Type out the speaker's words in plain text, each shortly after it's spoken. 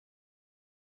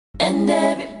And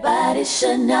everybody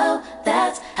should know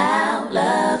that's how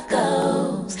love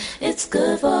goes. It's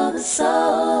good for the soul.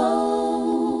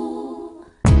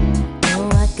 Oh,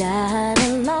 I got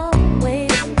a long way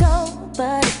to go,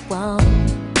 but it won't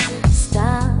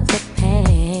stop the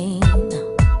pain.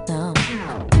 No,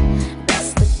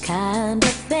 that's the kind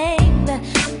of thing that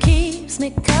keeps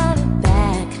me coming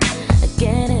back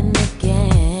again and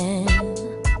again.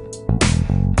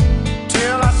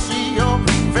 Till I see your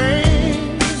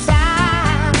face,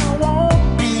 I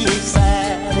won't be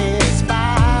satisfied.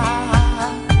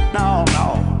 No, no,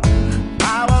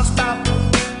 I won't stop.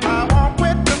 I won't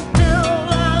quit until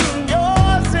I'm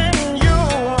yours and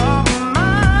you're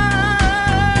mine.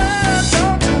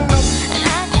 Don't you know? And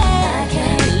I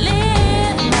can't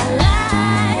live my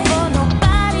life for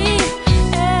nobody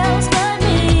else but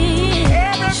me.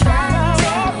 Try to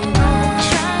tell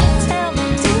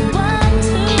me what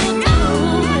to do.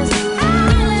 I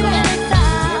live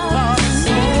without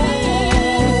me.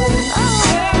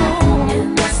 Oh, and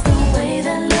that's the way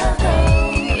that love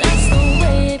goes. That's the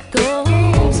way it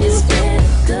goes. It's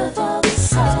good for the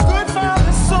soul. Good for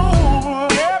the soul,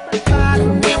 everybody.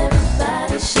 And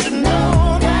everybody should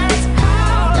know that's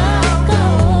how love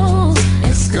goes.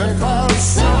 It's good for the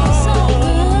soul. So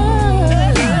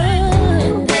good.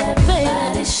 And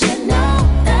everybody should know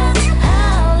that's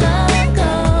how love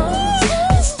goes.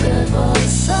 It's good for the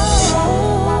soul.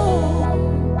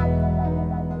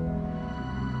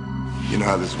 You know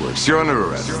how this works. You're under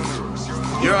arrest.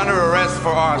 You're under arrest for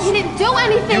arson. He didn't do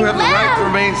anything. You have the right to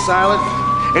remain silent.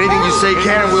 Anything you say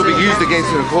can and will be used against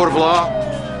you in a court of law.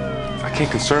 I can't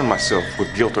concern myself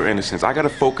with guilt or innocence. I gotta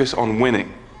focus on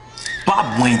winning.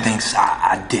 Bob Wayne thinks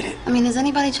I did it. I mean, has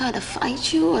anybody tried to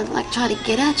fight you or like try to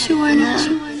get at you or not?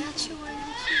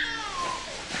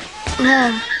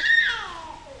 Lem.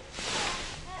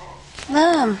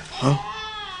 Lem. Huh?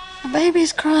 The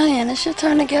baby's crying. It's your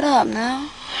turn to get up now.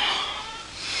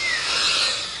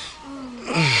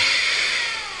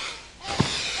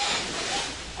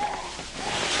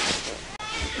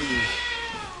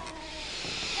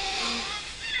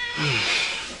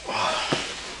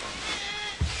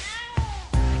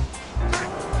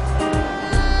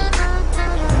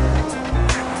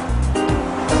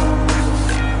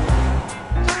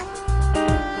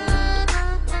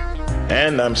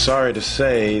 And I'm sorry to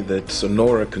say that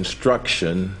Sonora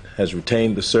Construction has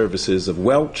retained the services of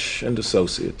Welch and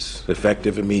Associates,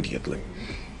 effective immediately.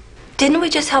 Didn't we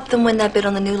just help them win that bid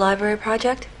on the new library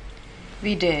project?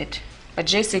 We did. But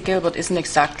J.C. Gilbert isn't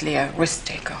exactly a risk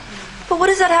taker. But what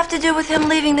does that have to do with him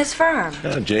leaving this firm?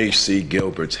 Now, J.C.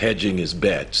 Gilbert's hedging his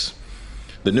bets.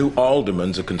 The new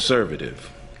alderman's a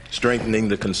conservative, strengthening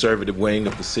the conservative wing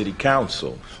of the city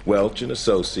council. Welch and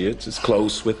Associates is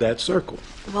close with that circle.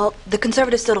 Well, the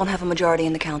conservatives still don't have a majority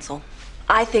in the council.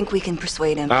 I think we can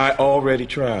persuade him. I already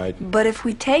tried. But if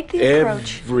we take the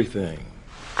approach... Everything.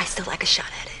 I still like a shot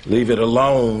at it. Leave it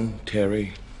alone,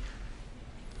 Terry.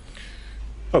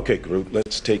 Okay, group,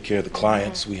 let's take care of the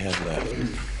clients we have left.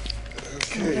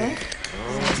 Okay.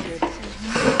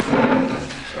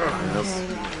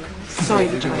 Sorry,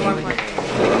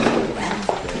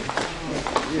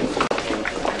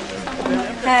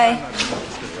 Hey.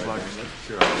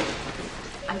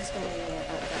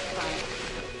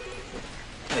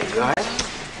 Hey, you all right?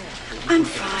 I'm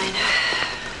fine.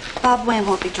 Bob Wayne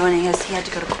won't be joining us. He had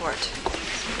to go to court.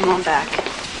 Come on back.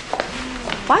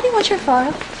 Why do you want your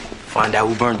file? Find out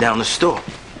who burned down the store.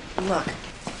 Look,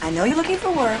 I know you're looking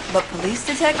for work, but police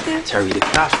detective? Terry, the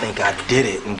cops think I did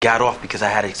it and got off because I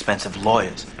had expensive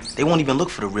lawyers. They won't even look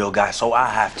for the real guy, so I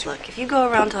have to. Look, if you go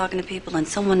around talking to people and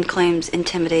someone claims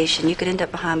intimidation, you could end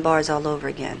up behind bars all over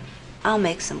again. I'll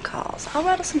make some calls. I'll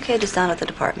rattle some cages down at the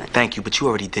department. Thank you, but you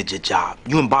already did your job.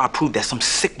 You and Bob proved that some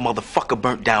sick motherfucker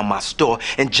burnt down my store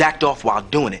and jacked off while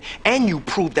doing it. And you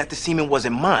proved that the semen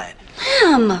wasn't mine.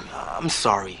 Lem! I'm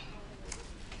sorry.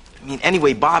 I mean,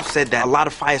 anyway, Bob said that a lot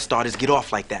of fire starters get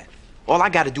off like that. All I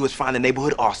gotta do is find a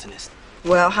neighborhood arsonist.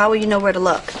 Well, how will you know where to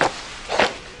look?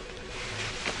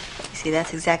 You see,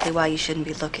 that's exactly why you shouldn't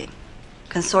be looking.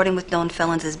 Consorting with known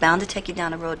felons is bound to take you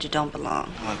down a road you don't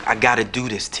belong. Look, I gotta do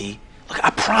this, T. Look, I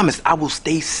promise I will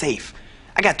stay safe.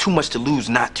 I got too much to lose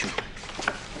not to.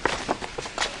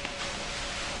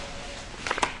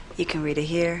 You can read it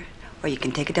here, or you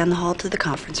can take it down the hall to the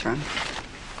conference room.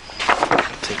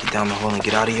 Take it down the hall and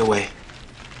get out of your way.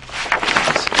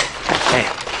 Hey,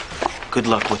 good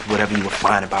luck with whatever you were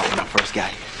flying about when I first got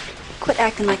here. Quit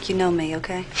acting like you know me,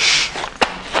 okay?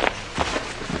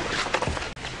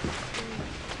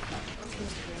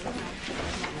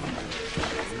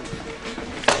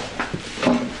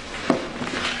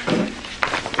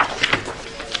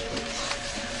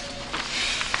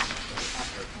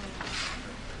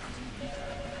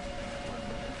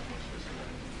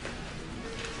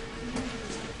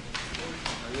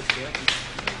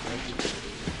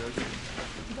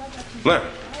 Len,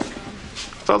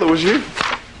 thought it was you.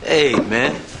 Hey,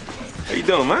 man. How you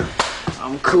doing, man?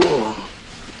 I'm cool.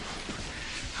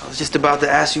 I was just about to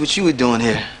ask you what you were doing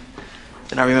here.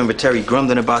 Then I remember Terry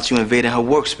grumbling about you invading her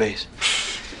workspace.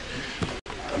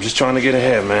 I'm just trying to get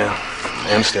ahead, man.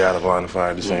 And stay out of line of fire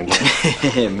at the same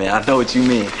time. Man, I know what you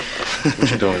mean.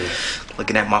 What you doing here?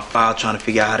 Looking at my file, trying to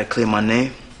figure out how to clear my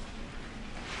name.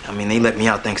 I mean, they let me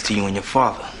out thanks to you and your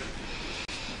father.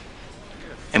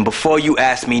 And before you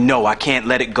ask me, no, I can't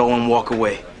let it go and walk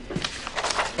away.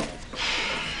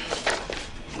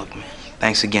 Look, man,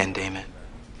 thanks again, Damon.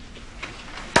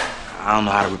 I don't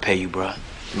know how to repay you, bro.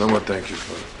 No more thank you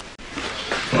for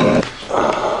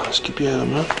just keep your head up,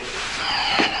 man.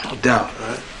 No doubt. All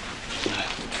right.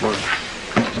 Come on.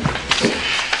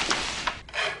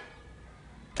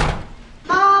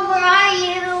 Mom, where are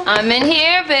you? I'm in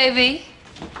here, baby.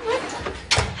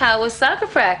 How was soccer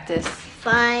practice?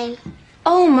 Fine.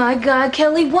 Oh my God,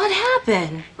 Kelly, what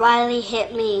happened? Riley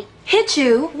hit me. Hit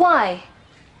you? Why?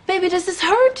 Baby, does this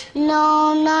hurt?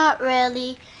 No, not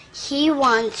really. He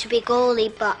wanted to be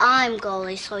goalie, but I'm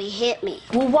goalie, so he hit me.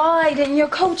 Well, why didn't your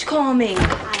coach call me?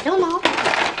 I don't know.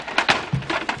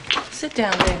 Sit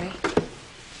down, baby.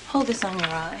 Hold this on your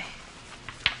eye.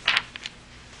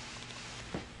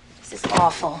 This is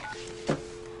awful.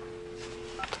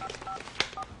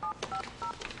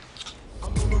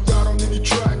 I'm moving right on any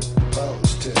track.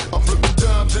 I'm flipping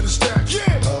dimes in the stack.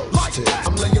 Yeah, like that.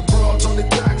 I'm laying broads on the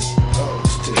backs.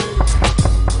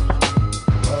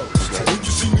 Did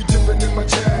you see me dipping in my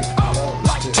jag?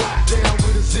 Like that. Down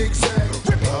with a zigzag.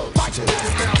 Rip it like that.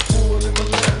 Now full in my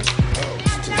legs.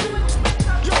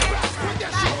 Yo, rap, bring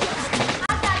that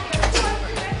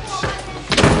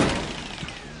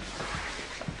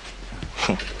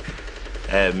shit.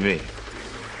 Had me.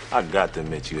 I got to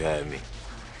admit you had me.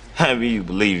 I mean, you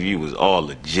believe you was all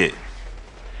legit.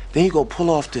 Then you go pull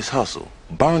off this hustle,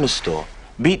 burn the store,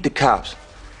 beat the cops,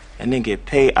 and then get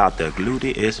paid out the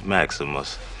gluteus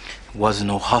maximus. Wasn't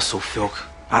no hustle, Filk.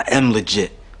 I am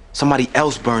legit. Somebody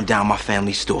else burned down my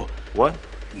family store. What?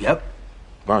 Yep.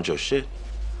 Burned your shit?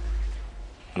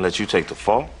 And let you take the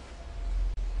fall?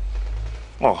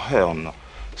 Oh, hell no.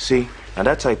 See, now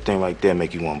that type thing right there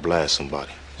make you want to blast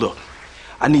somebody. Look,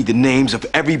 I need the names of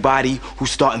everybody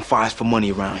who's starting fires for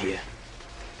money around here.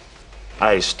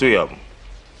 It's 3 of them.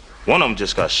 One of them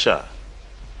just got shot.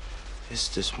 It's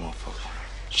this motherfucker,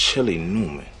 Chili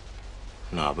Newman.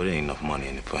 Nah, but there ain't enough money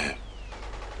in it for him.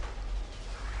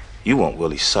 You want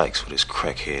Willie Sykes with his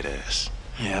crackhead ass.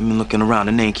 Yeah, I've been looking around.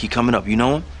 The name keep coming up. You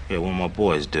know him? Yeah, one of my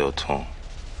boys dealt to him.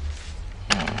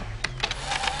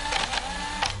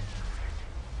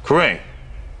 Kareem,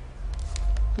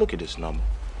 look at this number.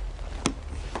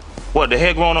 What, the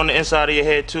hair growing on the inside of your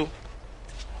head, too?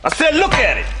 I said look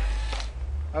at it!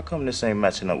 How come this ain't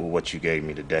matching up with what you gave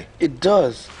me today? It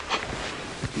does.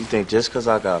 You think just because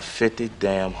I got 50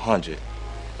 damn 100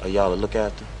 of y'all to look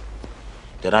after,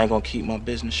 that I ain't gonna keep my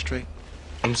business straight?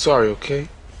 I'm sorry, okay?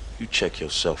 You check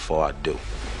yourself before I do.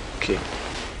 Okay.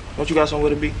 Don't you got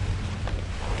somewhere to be?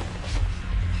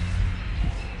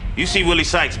 You see Willie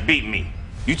Sykes beat me.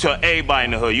 You tell everybody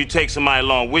in the hood, you take somebody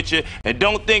along with you, and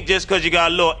don't think just because you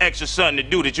got a little extra something to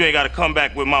do that you ain't got to come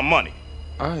back with my money.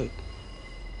 All right.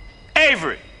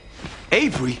 Avery!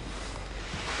 Avery?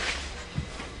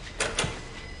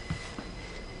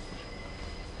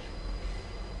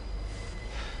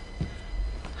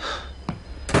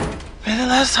 Man, the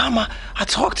last time I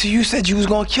talked to you, you said you was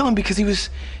gonna kill him because he was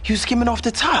skimming off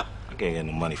the top. I can't get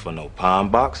no money for no pine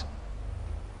box.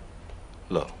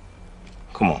 Look,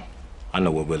 come on. I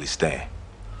know where Willie's staying.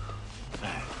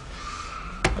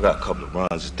 I got a couple of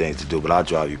runs and things to do, but I'll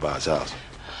drive you by his house.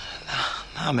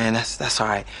 Nah, man, that's all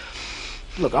right.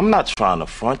 Look, I'm not trying to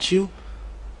front you.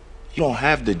 You don't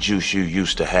have the juice you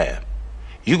used to have.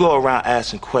 You go around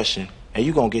asking questions, and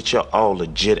you gonna get your all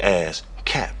legit ass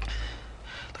capped.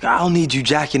 Look, I don't need you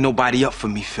jacking nobody up for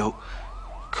me, Phil.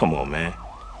 Come on, man.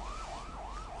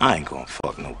 I ain't gonna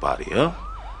fuck nobody up.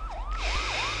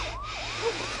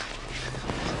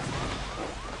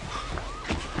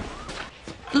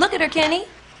 Look at her, Kenny.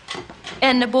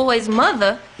 And the boy's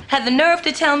mother had the nerve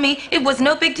to tell me it was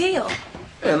no big deal.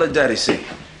 Hey, let Daddy see.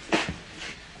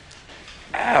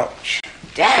 Ouch.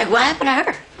 Dad, what happened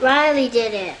to her? Riley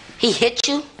did it. He hit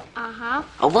you? Uh-huh.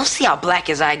 Oh, we'll see how black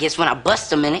his eye gets when I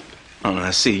bust him in it.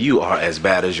 I see. You are as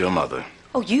bad as your mother.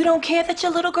 Oh, you don't care that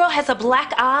your little girl has a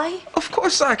black eye? Of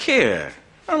course I care.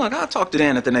 Oh, look, I'll talk to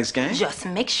Dan at the next game. Just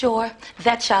make sure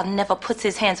that child never puts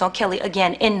his hands on Kelly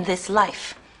again in this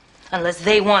life. Unless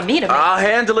they want me to make I'll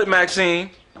handle it, Maxine.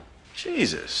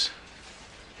 Jesus.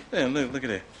 Yeah, look at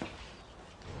that.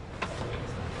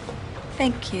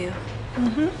 Thank you.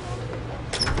 Mm-hmm.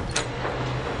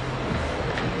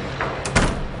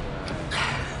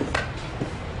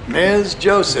 Ms.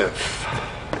 Joseph,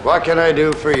 what can I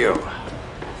do for you?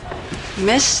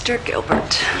 Mr.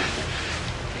 Gilbert.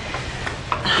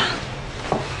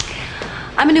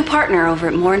 I'm a new partner over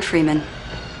at Moore & Freeman,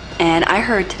 and I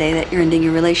heard today that you're ending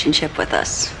your relationship with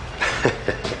us.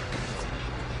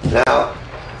 Now,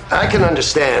 I can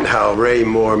understand how Ray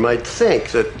Moore might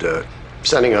think that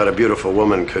sending out a beautiful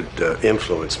woman could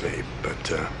influence me,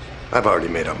 but I've already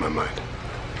made up my mind.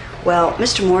 Well,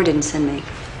 Mr. Moore didn't send me.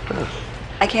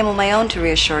 I came on my own to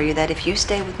reassure you that if you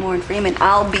stay with Moore & Freeman,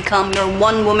 I'll become your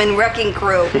one-woman wrecking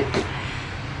crew.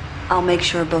 I'll make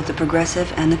sure both the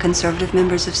progressive and the conservative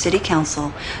members of City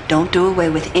Council don't do away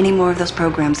with any more of those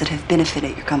programs that have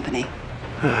benefited your company.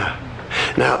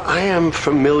 Now, I am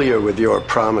familiar with your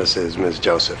promises, Ms.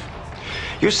 Joseph.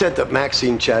 You said that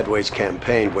Maxine Chadway's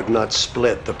campaign would not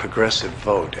split the progressive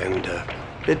vote, and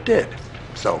it did.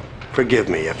 So, forgive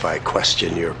me if I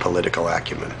question your political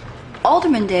acumen.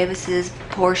 Alderman Davis's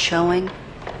poor showing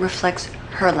reflects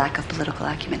her lack of political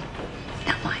acumen,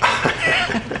 not mine.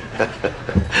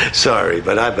 Sorry,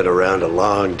 but I've been around a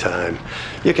long time.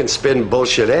 You can spin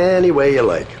bullshit any way you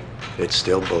like. It's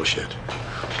still bullshit.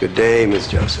 Good day, Ms.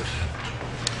 Joseph.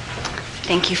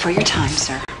 Thank you for your time,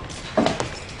 sir.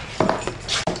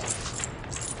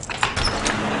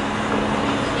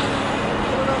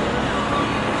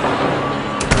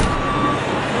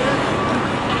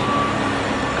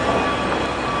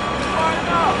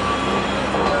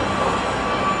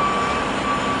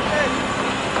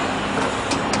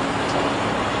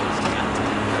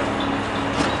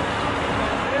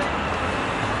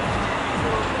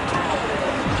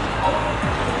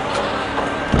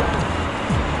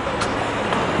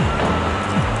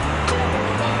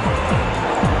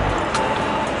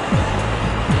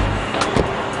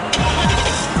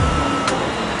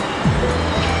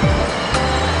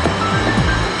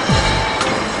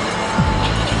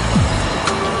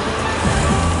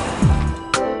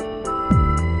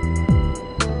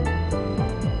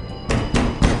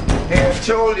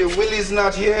 Told you, Willie's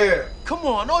not here. Come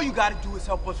on, all you gotta do is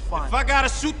help us find If I gotta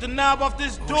shoot the knob off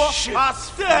this door, I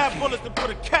still have bullets to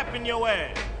put a cap in your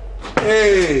ass.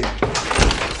 Hey.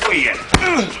 Where you at?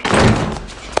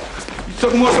 You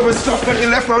took most of the stuff that you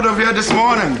left out of here this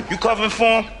morning. You covering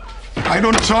for him? I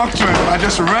don't talk to him. I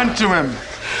just ran to him.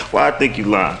 Why I think you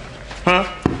lying? Huh?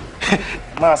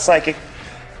 My psychic.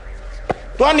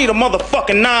 Do I need a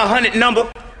motherfucking 900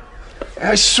 number?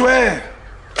 I swear.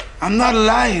 I'm not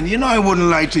lying. You know I wouldn't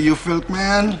lie to you, Filk,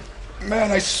 man.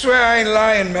 Man, I swear I ain't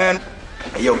lying, man.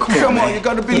 Hey, yo, come on, you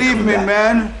gotta believe me,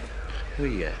 man. Where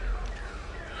you at?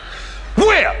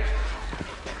 Where?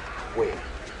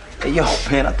 Hey, yo,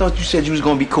 man, I thought you said you was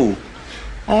gonna be cool.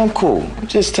 I'm cool. I'm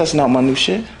just testing out my new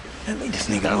shit. Man, leave this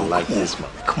nigga alone. Like this,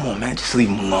 man. Come on, man, just leave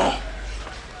him alone.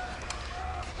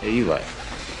 Yeah, you right.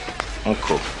 I'm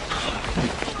cool.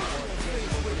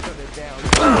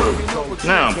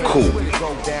 Now I'm cool.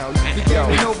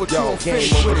 Yo,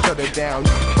 game over, shut it down.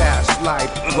 Fast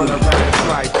life, run around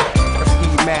stripe.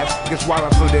 Ski mask, guess why I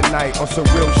feel the night on some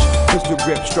real shit. Pistol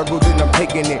grip, struggled and I'm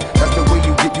taking it. That's the way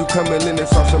you get you coming in and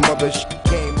saw some other shit.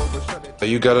 Game over, shut it down.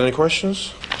 You got any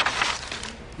questions?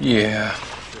 Yeah.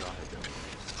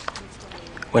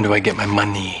 When do I get my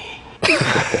money?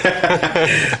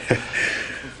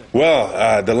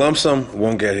 Well, the lump sum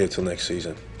won't get here till next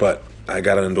season, but I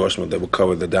got an endorsement that will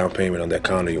cover the down payment on that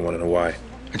counter. You want to know why?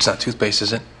 It's not toothpaste,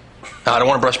 is it? No, I don't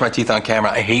want to brush my teeth on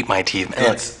camera. I hate my teeth.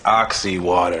 It's Oxy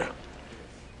water.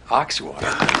 Oxy water?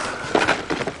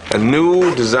 A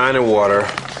new designer water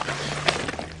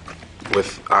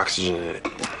with oxygen in it.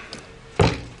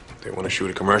 They want to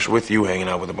shoot a commercial with you hanging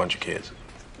out with a bunch of kids.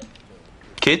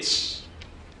 Kids?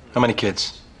 How many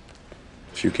kids?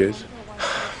 A few kids.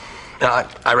 Now,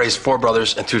 I raised 4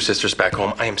 brothers and 2 sisters back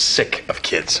home. I am sick of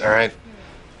kids, all right?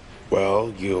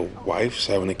 Well, your wife's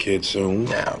having a kid soon.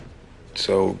 Yeah.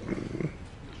 So,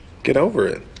 get over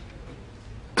it.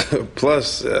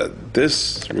 Plus,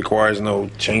 this requires no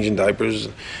changing diapers,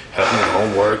 helping with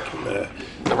homework.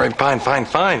 All right,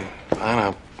 fine.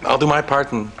 I'll do my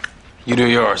part and you do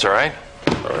yours, all right?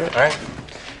 All right. All right?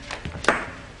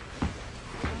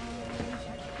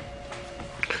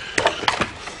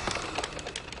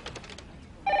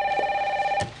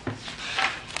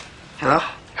 Hello?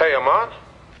 Hey, Amon.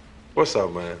 What's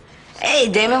up, man? Hey,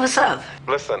 Damon, what's up?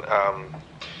 Listen,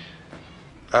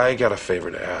 I got a favor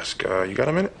to ask. You got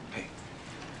a minute?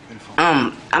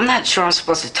 I'm not sure I'm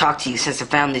supposed to talk to you since the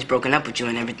family's broken up with you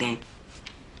and everything.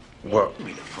 What?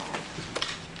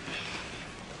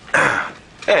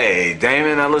 Hey,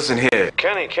 Damon, now listen here.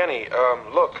 Kenny,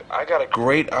 look, I got a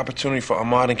great opportunity for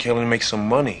Ahmad and Kaylin to make some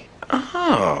money.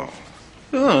 Oh,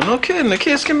 no kidding. The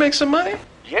kids can make some money?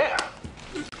 Yeah.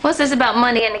 What's this about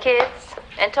money and the kids?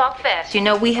 And talk fast. You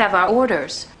know we have our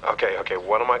orders. Okay.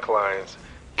 One of my clients,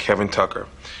 Kevin Tucker,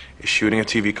 is shooting a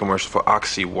TV commercial for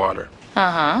Oxy Water.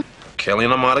 Uh-huh. Kelly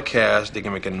and I'm out of cash. They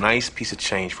can make a nice piece of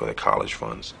change for their college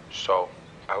funds. So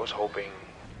I was hoping,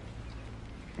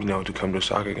 to come to a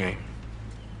soccer game.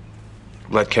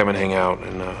 Let Kevin hang out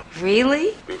and,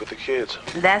 Really? be with the kids.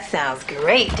 That sounds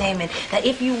great, Damon. Now,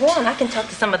 if you want, I can talk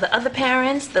to some of the other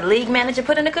parents, the league manager,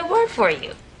 put in a good word for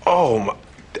you. Oh, my.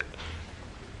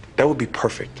 That would be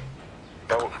perfect.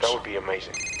 That would be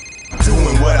amazing.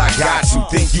 Doing what I got you,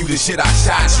 think you the shit I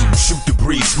shot you. Shoot the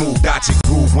breeze, smooth out your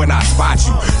groove when I spot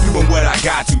you. Doing what I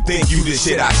got you, think you the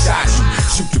shit I shot you.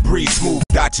 Shoot the breeze, smooth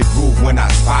out your groove when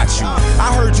I spot you.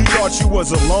 I heard you thought you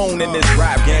was alone in this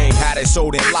rap game. Had it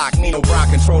sold and locked, Nino Brown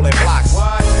controlling blocks.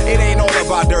 It ain't all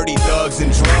about dirty thugs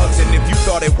and drugs. And if you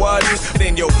thought it was,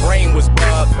 then your brain was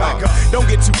bugged. Don't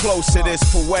get too close to this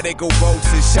poetical votes.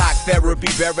 It's shock therapy,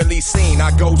 barely seen.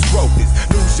 I ghost wrote this,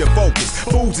 lose your focus.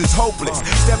 Fools is hopeless.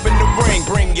 Step in the ring,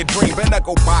 bring your dream, but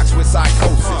knuckle box with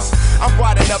psychosis. I'm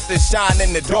bright enough to shine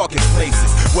in the darkest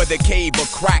places. Whether cave or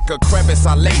crack or crevice,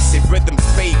 I lace it. Rhythm's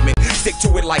pavement, stick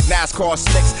to it like NASCAR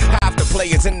slicks. Half the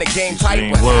players in the game tight,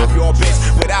 but half your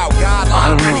bitch without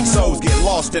guidelines. Weak souls get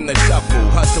lost in the shuffle.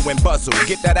 Hustle and bustle,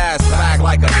 get that ass flag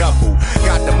like a duffel.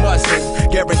 Got the muscle,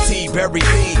 guaranteed bury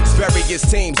leads. Various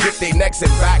teams get their necks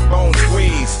and backbone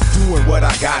squeeze. Doing what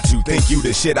I got you, think you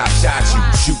the shit I shot you.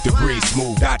 Shoot the breeze,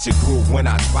 smooth out your groove when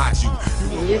I spot you.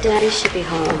 And your daddy should be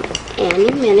home any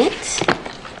minute.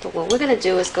 But what we're gonna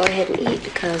do is go ahead and eat,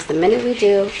 because the minute we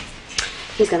do,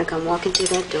 he's gonna come walking through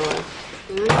that door.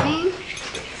 You know what I mean?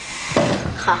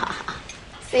 Ha ha ha.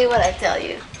 See what I tell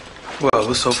you? Well,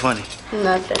 what's so funny?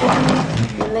 Nothing.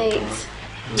 You're late.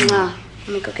 Mwah. Let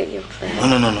me go get you a plate.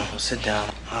 No. Sit down.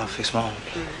 I'll fix my own.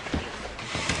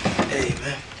 Hey,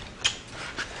 man.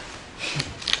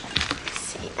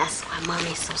 See, that's why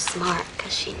mommy's so smart,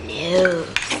 because she knows.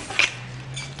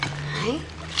 Right?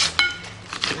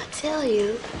 And I tell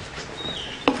you.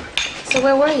 So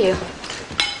where were you?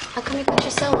 How come you put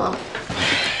your cell on?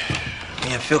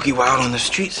 Me and Filky were out on the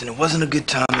streets, and it wasn't a good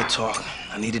time to talk.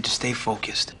 I needed to stay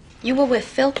focused. You were with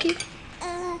Filky?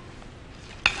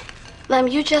 Lem,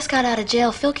 you just got out of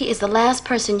jail. Filky is the last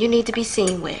person you need to be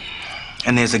seen with.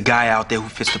 And there's a guy out there who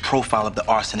fits the profile of the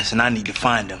arsonist, and I need to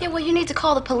find him. Yeah, well, you need to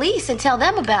call the police and tell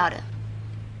them about it.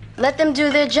 Let them do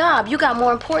their job. You got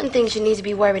more important things you need to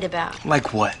be worried about.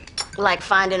 Like what? Like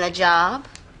finding a job.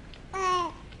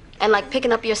 And like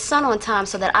picking up your son on time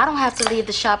so that I don't have to leave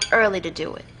the shop early to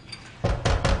do it.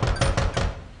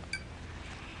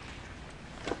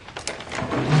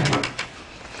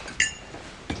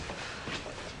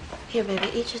 Here, baby,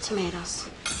 eat your tomatoes.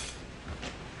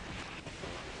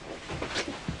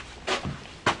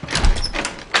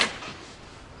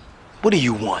 What do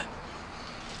you want?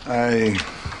 I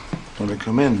want to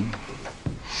come in.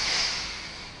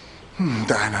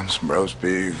 Dine on some roast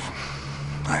beef,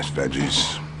 nice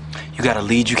veggies. You got a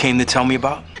lead you came to tell me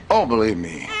about? Oh, believe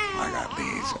me, I got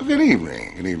leads. Good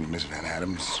evening. Good evening, Miss Van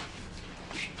Adams.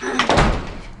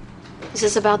 Is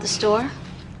this about the store?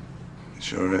 It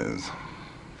sure is.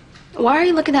 Why are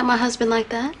you looking at my husband like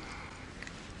that?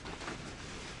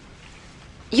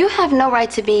 You have no right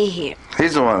to be here.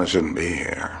 He's the one that shouldn't be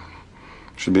here.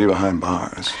 Should be behind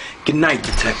bars. Good night,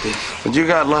 detective. But you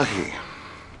got lucky.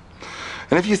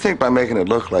 And if you think by making it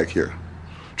look like you're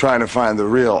trying to find the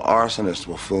real arsonist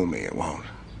will fool me, it won't.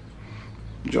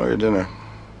 Enjoy your dinner.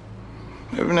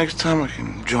 Maybe next time I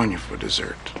can join you for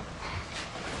dessert.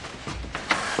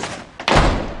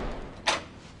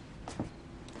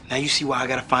 Now you see why I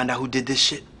gotta find out who did this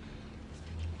shit?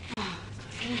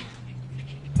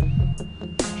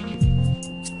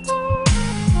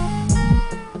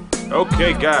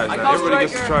 Okay, guys, now everybody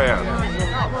gets to try out.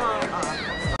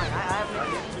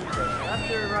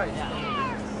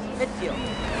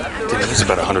 Dude, there's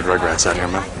about 100 Rugrats out here,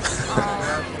 man.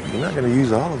 You're not gonna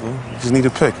use all of them. You just need to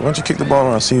pick. Why don't you kick the ball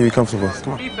around, see who you're comfortable with?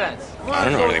 Come on. I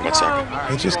don't know anything about soccer.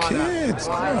 They're just kids.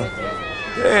 Come on.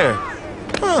 There.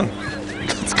 Come on.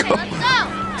 Let's go.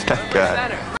 That guy.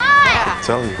 I'm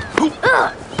telling you.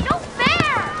 No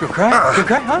fair! Good crack? Good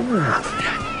crack, huh?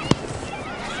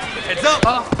 Heads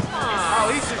up!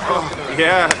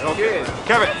 Yeah. Okay.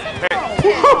 Kevin. Hey.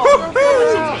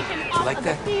 You like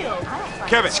that?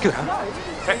 Kevin. It's good, huh?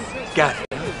 Hey. Got it.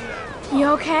 You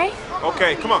okay?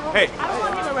 Okay, come on. Hey. I don't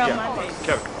want him around my face.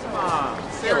 Kevin.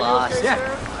 You're lost. Yeah.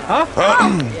 Huh?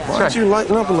 Why don't you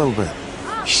lighten up a little bit?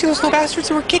 You see those little bastards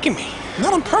who were kicking me?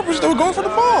 Not on purpose. They were going for the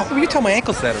ball. Well, you tell my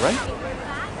ankles that, right?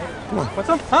 Come on. What's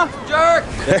up? Huh? Jerk!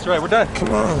 That's right, we're done. Come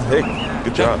on. Hey,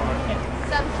 good job.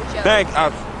 Thanks.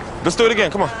 Let's do it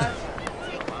again. Come on.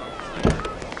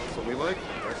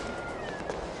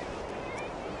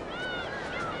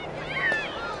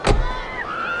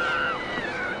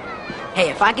 Hey,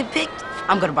 if I get picked,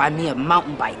 I'm gonna buy me a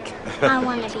mountain bike. I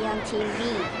want to be on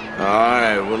TV. All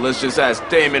right, well, let's just ask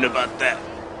Damon about that.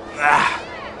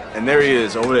 And there he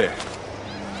is, over there.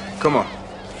 Come on.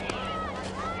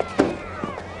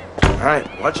 All right,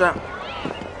 watch out.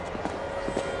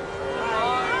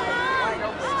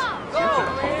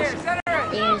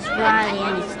 There's Riley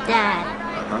and his dad.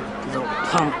 Little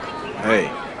punk. Hey,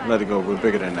 let it go. We're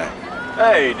bigger than that.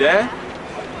 Hey, Dad.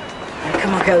 Hey,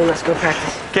 come on, Kelly, let's go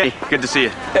practice. Kenny, good to see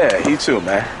you. Yeah, you too,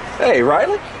 man. Hey,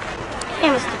 Riley. Hey,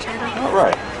 Mr. Chadwick. All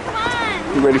right.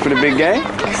 You ready for the big game?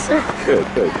 Yes, sir. Good,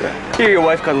 good, good. Here, your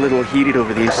wife got a little heated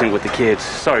over the incident with the kids.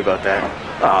 Sorry about that.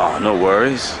 Oh, no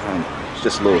worries. It's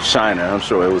just a little shiner. I'm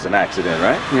sure it was an accident,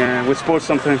 right? Yeah, with sports,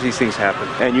 sometimes these things happen.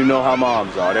 And you know how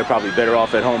moms are. They're probably better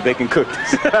off at home baking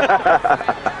cookies.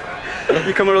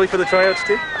 You come early for the tryouts,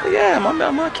 too? Yeah,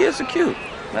 my kids are cute.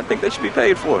 I think they should be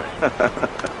paid for it.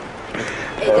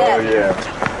 Hey, Dad. Oh, yeah.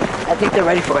 I think they're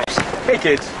ready for us. Hey,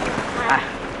 kids. Hi.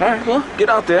 All right, well, get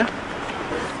out there.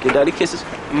 Give Daddy kisses.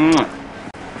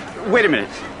 Mwah. Wait a minute.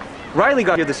 Riley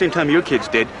got here the same time your kids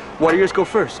did. Why do yours go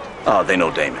first? Oh, they know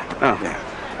Damon. Oh, yeah.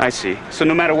 I see. So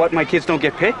no matter what, my kids don't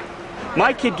get picked?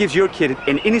 My kid gives your kid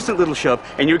an innocent little shove,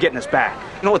 and you're getting us back.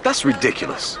 You know what? That's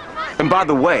ridiculous. And by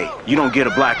the way, you don't get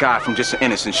a black eye from just an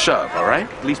innocent shove, all right?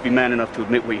 At least be man enough to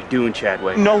admit what you're doing,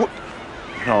 Chadwick. No.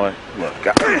 No, look.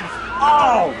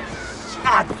 Oh!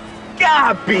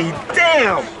 God be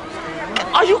damn!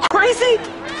 Are you crazy?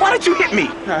 Why did you hit me?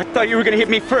 I thought you were going to hit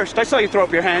me first. I saw you throw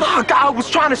up your hand. Oh, God, I was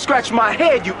trying to scratch my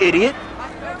head, you idiot.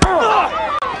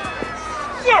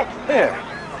 Shit! There.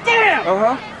 Damn!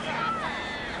 Uh-huh.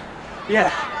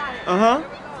 Yeah. Uh-huh.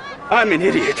 I'm an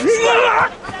idiot.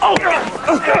 Oh.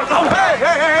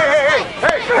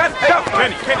 Hey! Stop!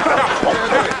 Kenny, stop!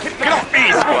 Get off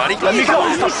me, buddy! Let me go!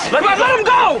 Let him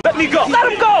go! Let me go!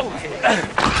 Let him go!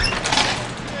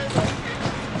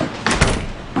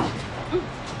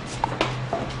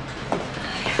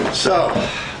 So,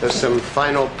 there's some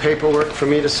final paperwork for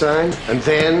me to sign, and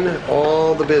then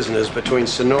all the business between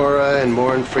Sonora and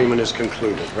Moore and Freeman is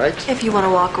concluded, right? If you want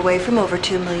to walk away from over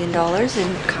 $2 million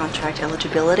in contract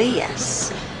eligibility,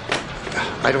 yes.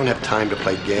 I don't have time to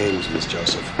play games, Miss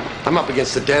Joseph. I'm up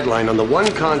against the deadline on the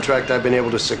one contract I've been able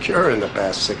to secure in the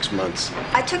past 6 months.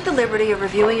 I took the liberty of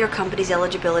reviewing your company's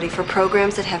eligibility for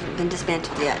programs that haven't been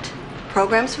dismantled yet.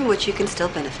 Programs from which you can still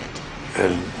benefit.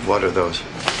 And what are those?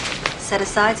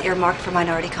 Set-asides earmarked for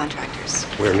minority contractors.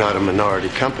 We're not a minority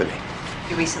company.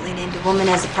 You recently named a woman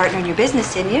as a partner in your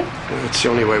business, didn't you? It's the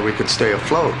only way we could stay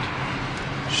afloat.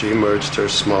 She merged her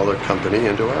smaller company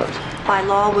into ours. By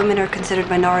law, women are considered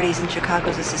minorities in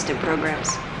Chicago's assistant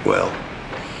programs. Well,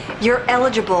 you're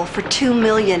eligible for $2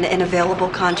 million in available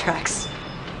contracts.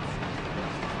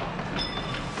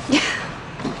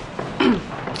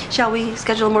 Shall we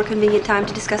schedule a more convenient time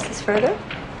to discuss this further?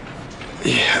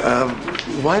 yeah,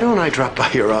 why don't I drop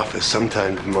by your office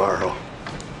sometime tomorrow?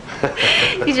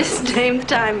 You just name the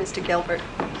time, Mr. Gilbert.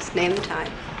 Just name the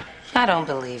time. I don't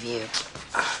believe you.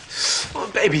 Well,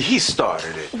 baby, he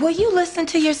started it. Will you listen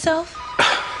to yourself?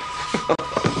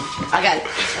 I got it.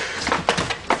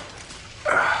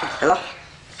 Hello?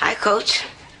 Hi, Coach.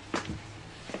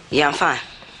 Yeah, I'm fine.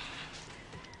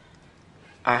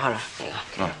 All right, hold on. There you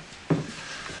go.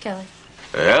 Kelly.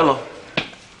 Hello.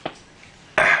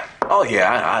 Oh,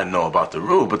 yeah, I know about the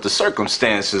rule, but the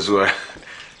circumstances were...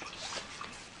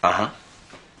 Uh-huh.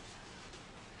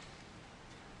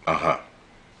 Uh-huh.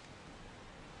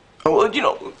 Oh, well, you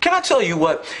know, can I tell you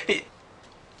what?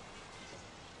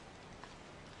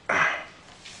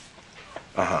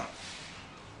 Uh-huh.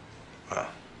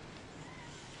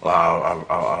 Well,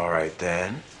 all right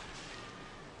then.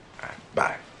 All right,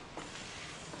 bye.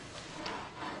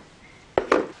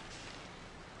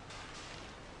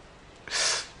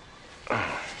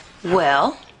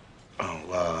 Well? Oh,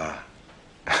 well,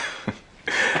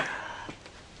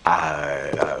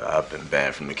 I've been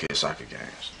banned from the kids' soccer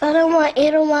games. I don't want you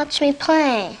to watch me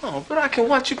play. Oh, but I can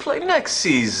watch you play next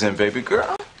season, baby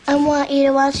girl. I want you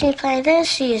to watch me play this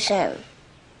season.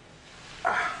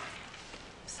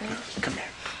 Come here.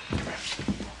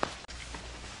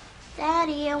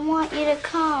 Daddy, I want you to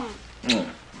come.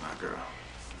 My girl.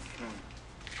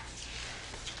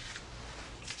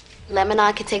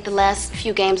 Lemonade could take the last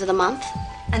few games of the month.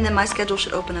 And then my schedule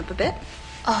should open up a bit.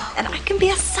 Oh, and I can be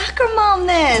a soccer mom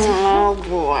then. Oh,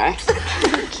 boy.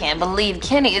 Can't believe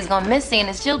Kenny is gonna miss seeing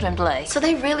his children play. So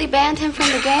they really banned him from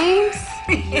the games?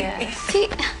 Yes. See,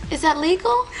 is that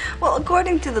legal? Well,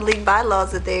 according to the league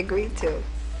bylaws that they agreed to.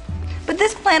 But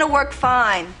this plan will work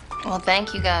fine. Well,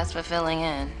 thank you guys for filling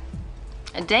in.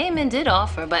 Damon did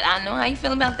offer, but I know how you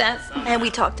feel about that. So. And we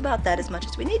talked about that as much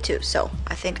as we need to, so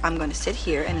I think I'm going to sit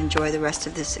here and enjoy the rest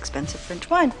of this expensive French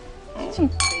wine.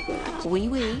 Oui,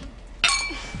 oui.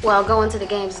 Well, going to the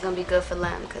games is going to be good for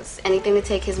Lem, because anything to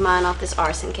take his mind off this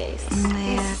arson case.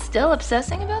 He's still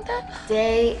obsessing about that?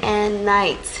 Day and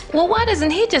night. Well, why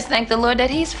doesn't he just thank the Lord that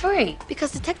he's free?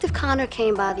 Because Detective Connor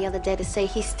came by the other day to say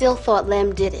he still thought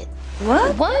Lem did it.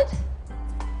 What? What?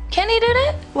 Can he do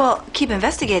that? Well, keep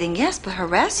investigating, yes, but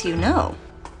harass you, no.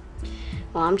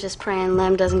 Well, I'm just praying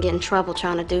Lem doesn't get in trouble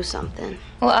trying to do something.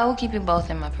 Well, I will keep you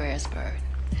both in my prayers, Bird.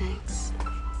 Thanks.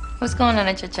 What's going on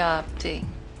at your job, T?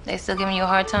 They still giving you a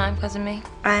hard time because of me?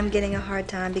 I'm getting a hard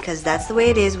time because that's the way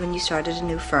it is when you started a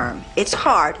new firm. It's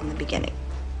hard in the beginning.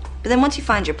 But then once you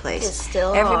find your place, it's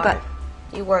still hard.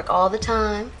 You work all the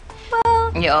time.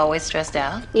 Well, you're always stressed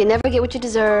out. You never get what you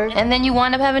deserve. And then you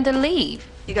wind up having to leave.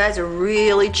 You guys are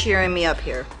really cheering me up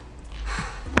here.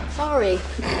 Sorry.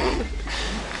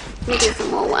 Let me get some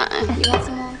more wine. You want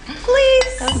some more?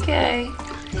 Please. Okay.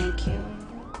 Thank you.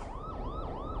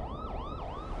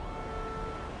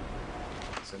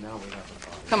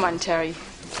 Come on, Terry.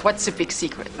 What's the big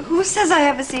secret? Who says I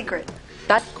have a secret?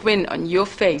 That grin on your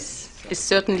face is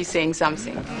certainly saying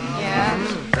something.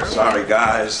 Yeah. Sorry,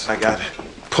 guys. I got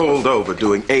pulled over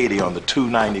doing 80 on the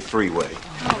 290 freeway.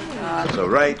 So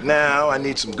right now, I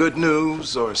need some good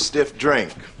news or a stiff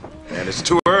drink. And it's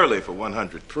too early for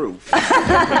 100 proof.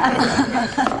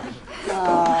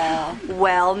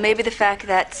 Well, maybe the fact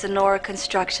that Sonora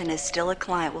Construction is still a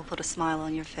client will put a smile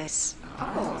on your face.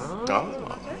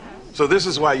 Oh. So this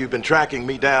is why you've been tracking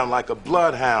me down like a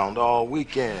bloodhound all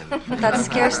weekend. That's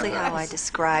scarcely how I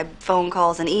describe phone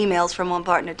calls and emails from one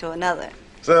partner to another.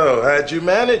 So, how'd you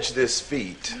manage this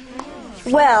feat?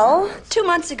 Well, 2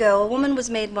 months ago, a woman was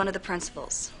made one of the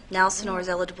principals. Now Sonora's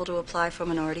eligible to apply for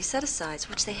minority set-asides,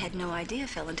 which they had no idea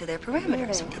fell into their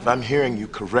parameters. If I'm hearing you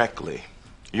correctly,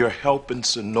 you're helping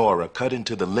Sonora cut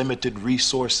into the limited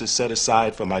resources set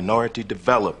aside for minority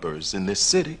developers in this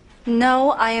city.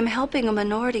 No, I am helping a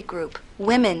minority group.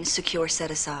 Women secure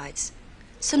set-asides.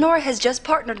 Sonora has just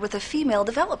partnered with a female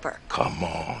developer. Come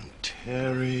on,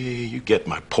 Terry. You get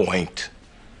my point.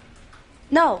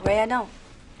 No, Ray, I don't.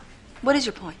 What is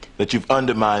your point? That you've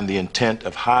undermined the intent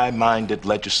of high-minded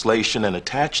legislation and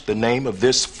attached the name of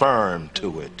this firm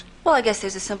to it. Well, I guess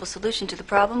there's a simple solution to the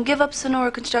problem. Give up Sonora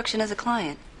Construction as a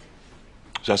client.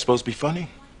 Is that supposed to be funny?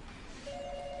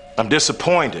 I'm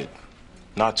disappointed,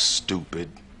 not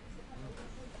stupid.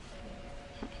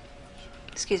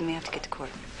 Excuse me, I have to get to court.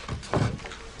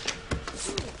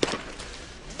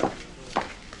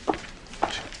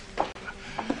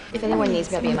 If anyone needs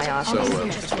me, I'll be in my office.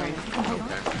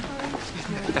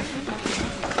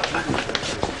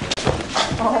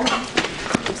 Oh,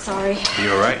 I'm sorry.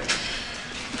 You all right?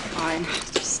 Fine.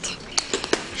 Just...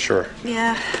 Sure.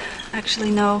 Yeah, actually,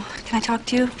 no. Can I talk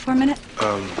to you for a minute?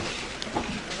 I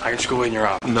can just go wait in your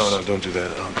office. No, don't do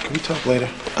that. Can we talk later?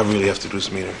 I really have to do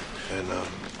this meeting. And,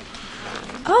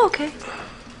 Oh, okay.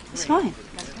 It's fine.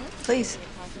 Please.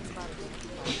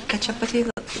 Catch up with you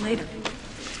later.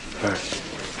 All right.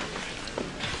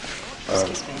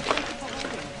 Excuse me.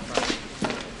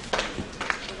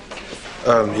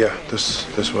 Yeah,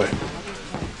 this way.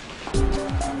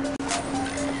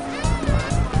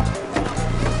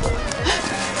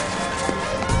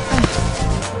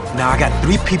 Now, I got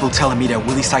 3 people telling me that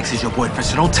Willie Sykes is your boyfriend,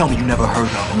 so don't tell me you never heard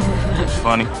of him. It's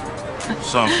funny.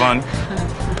 Something funny.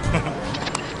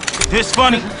 This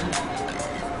funny.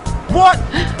 What?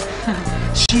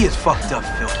 She is fucked up,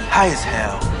 Filky. High as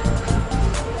hell.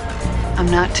 I'm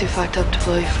not too fucked up to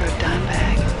blow you for a dime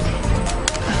bag.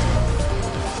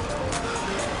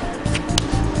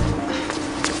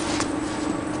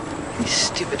 You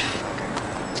stupid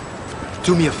fucker.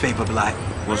 Do me a favor, Black.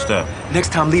 What's that?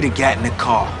 Next time, leave the gat in the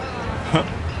car.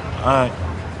 All right.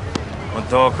 Want to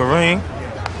throw a Kareem?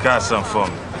 Got something for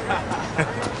me.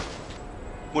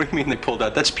 What do you mean they pulled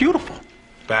out? That's beautiful.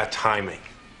 Bad timing.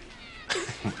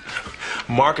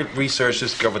 Market research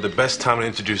discovered the best time to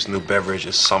introduce a new beverage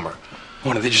is summer.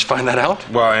 When did they just find that out?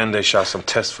 Well, and they shot some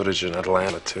test footage in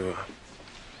Atlanta, too.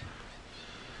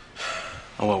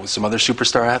 Oh, what, with some other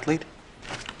superstar athlete?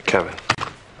 Kevin.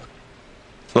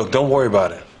 Look, don't worry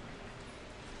about it.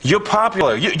 You're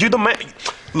popular. You're the man.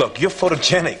 Look, you're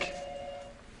photogenic.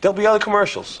 There'll be other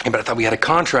commercials. Yeah, but I thought we had a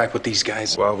contract with these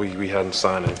guys. Well, we hadn't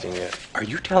signed anything yet. Are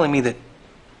you telling me that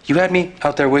you had me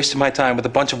out there wasting my time with a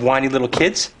bunch of whiny little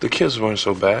kids? The kids weren't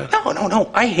so bad.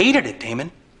 No. I hated it,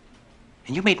 Damon.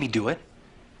 And you made me do it.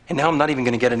 And now I'm not even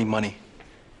going to get any money.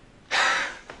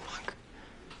 Fuck.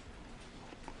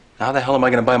 Now how the hell am I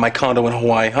going to buy my condo in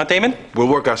Hawaii, huh, Damon? We'll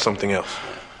work out something else.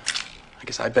 I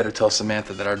guess I better tell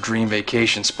Samantha that our dream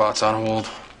vacation spot's on hold.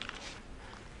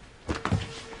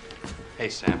 Hey,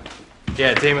 Sam.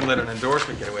 Yeah, Damon let an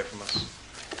endorsement get away from us.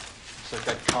 Looks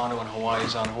like that condo in Hawaii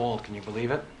is on hold. Can you believe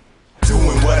it?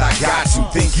 Doing what I got you,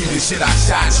 think you the shit I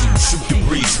shot you. Shoot the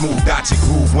breeze, smooth out your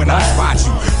groove when I spot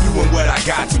you. Doing what I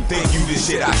got you, think you the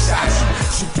shit I shot you.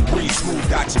 Shoot the breeze,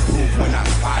 smooth out your groove when I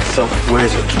spot you. So, where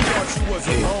is it?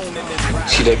 Hey,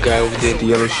 see that guy over there at the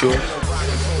yellow shore?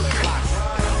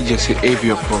 He just hit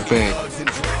Avery up for a bag.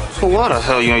 So why the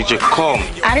hell you ain't just call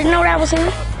me? I didn't know that was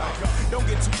him. Don't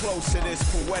get too close to this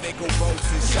poetical boast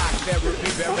and shock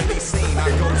therapy, barely seen. I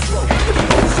go slow.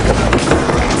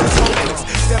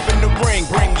 Step in the ring,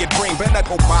 bring your dream, better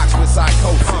go box with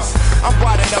psychosis. I'm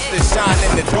bright enough to shine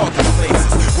in the darkest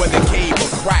places. Whether cave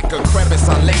or crack or crevice,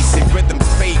 I lace it. Rhythm's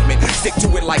pavement, stick to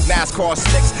it like NASCAR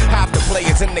slicks. Half the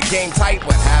players in the game tight,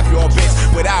 but half your bitch.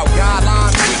 Without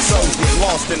guidelines, we so get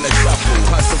lost in the shuffle.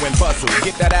 Hustle and bustle,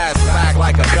 get that ass back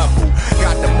like a duffel.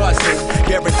 Got the muscle,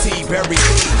 guaranteed, bury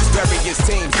thieves. Various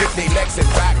teams, get their necks and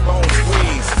backbone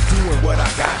squeeze. Doing what I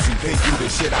got you, think you the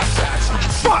shit I shot you.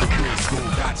 Fuck! School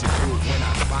got you through when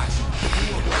I spot you.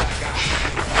 Doing what I got you.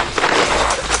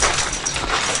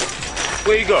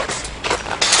 Where you go?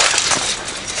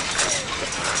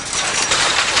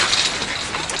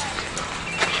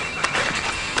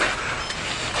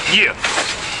 Yeah.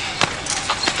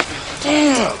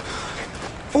 Damn.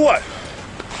 For what?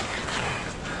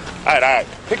 All right.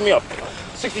 Pick me up.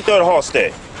 63rd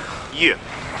Halstead. Yeah.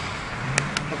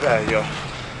 Okay, yo.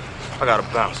 I gotta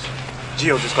bounce.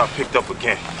 Gio just got picked up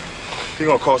again. He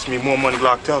gonna cost me more money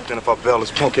locked up than if I bail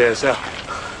his punk ass out.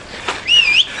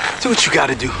 Do what you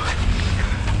gotta do.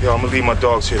 Yo, I'm gonna leave my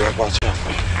dogs here to watch out for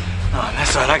me. Oh,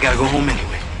 that's all right. I gotta go home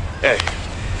anyway. Hey,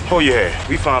 hold your head.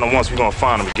 We found him once, we gonna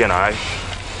find him again, all right?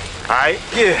 All right?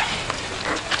 Yeah.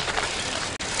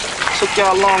 Took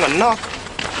y'all long enough.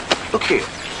 Look here.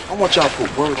 I want y'all to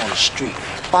put word on the street.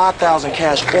 5,000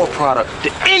 cash or product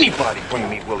to anybody bring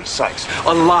me Willie Sykes.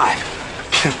 Alive.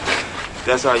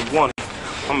 That's how you want it.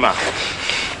 I'm out.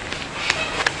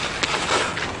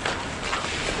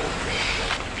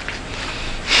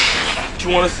 What you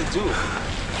want us to do?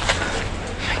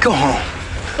 Go home.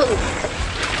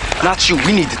 Not you.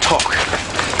 We need to talk.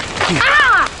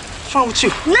 Ah! What's wrong with you?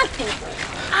 Nothing.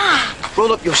 Ah!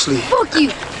 Roll up your sleeve. Fuck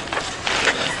you.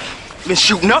 Been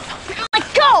shooting up?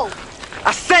 Let go.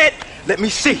 I said, let me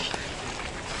see.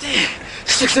 Damn,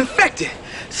 this looks infected.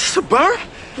 Is this a burn?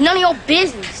 None of your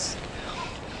business.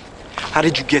 How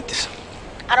did you get this?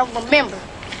 I don't remember.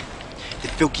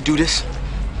 Did Filky do this?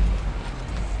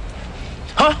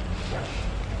 Huh?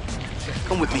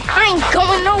 Come with me. I ain't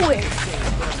going nowhere.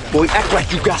 Boy, act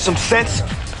like you got some sense.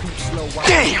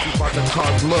 Damn! About the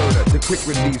cause murder, the quick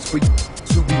release for you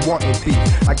to be wanting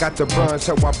peace. I got the burn,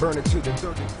 so I burn it to the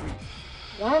 30 feet.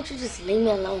 Why don't you just leave me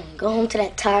alone and go home to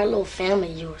that tired little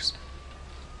family of yours?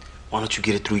 Why don't you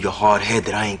get it through your hard head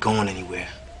that I ain't going anywhere?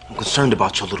 I'm concerned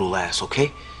about your little ass,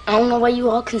 okay? I don't know why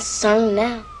you all concerned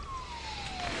now.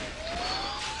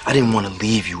 I didn't want to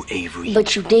leave you, Avery.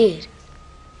 But you did.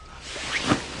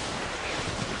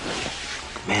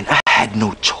 Man, I had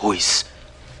no choice.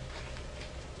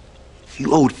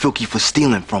 You owed Filky for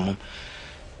stealing from him.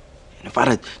 And if I'd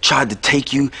have tried to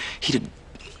take you, he'd have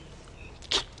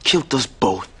killed us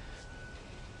both.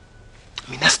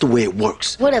 I mean, that's the way it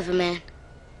works. Whatever, man.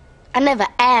 I never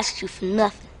asked you for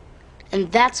nothing.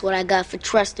 And that's what I got for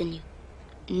trusting you.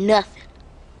 Nothing.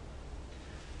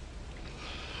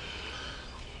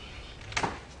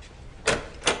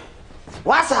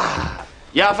 What's up?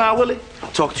 Y'all found Willie?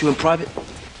 I'll talk to you in private.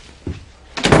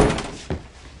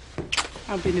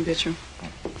 I'll be in the bedroom.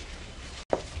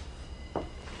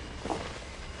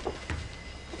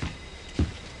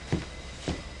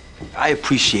 I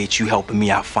appreciate you helping me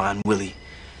out find Willie.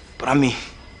 But I mean,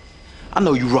 I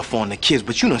know you rough on the kids,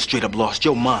 but you done straight up lost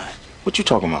your mind. What you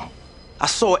talking about? I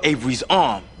saw Avery's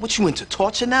arm. What, you into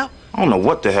torture now? I don't know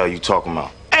what the hell you talking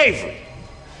about. Avery!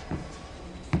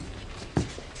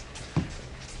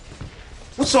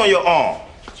 What's on your arm?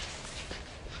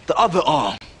 The other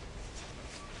arm.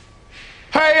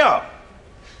 Hurry up!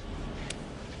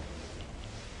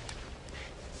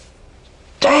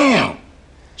 Damn!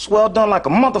 It's well done like a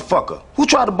motherfucker. Who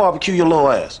tried to barbecue your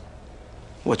little ass?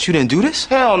 What, you didn't do this?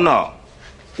 Hell no.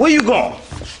 Where you going?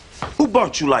 Who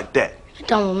burnt you like that? I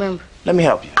don't remember. Let me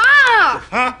help you. Ah!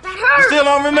 Huh? That hurts! You still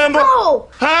don't remember? No!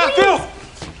 Huh?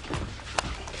 Please.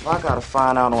 If I gotta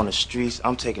find out on the streets,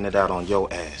 I'm taking it out on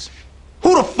your ass.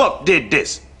 Who the fuck did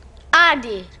this? I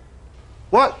did.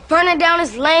 What? Burning down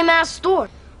his lame-ass store.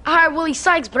 I hired Willie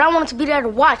Sykes, but I wanted to be there to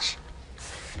watch.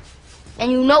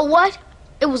 And you know what?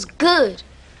 It was good.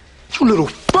 You little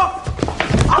fuck!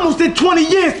 I almost did 20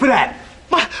 years for that.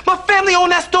 My family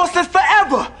owned that store since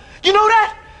forever. You know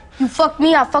that? You fucked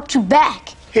me, I fucked you back.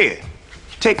 Here,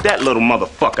 take that little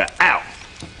motherfucker out.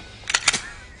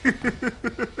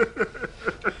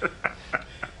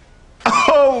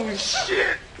 Oh,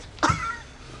 shit.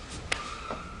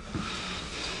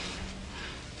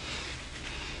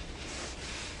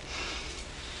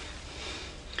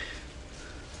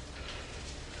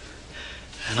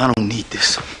 And I don't need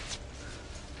this.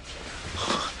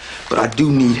 But I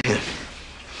do need him.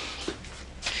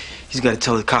 He's got to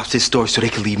tell the cops his story so they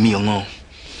can leave me alone.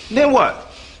 Then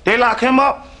what? They lock him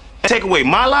up and take away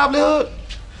my livelihood?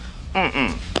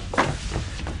 Mm-mm.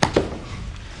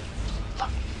 Look,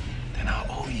 then I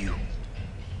owe you.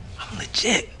 I'm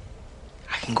legit.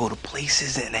 I can go to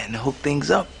places and hook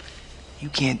things up you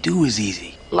can't do as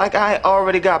easy. Like I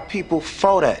already got people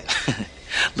for that.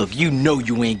 Look, you know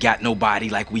you ain't got nobody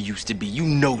like we used to be. You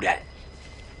know that.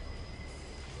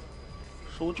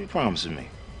 So what you promising me?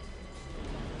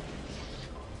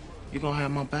 You gonna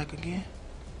have my back again?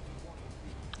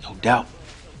 No doubt.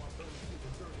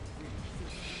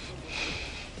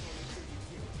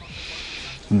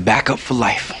 Back up for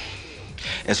life.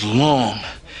 As long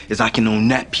as I can own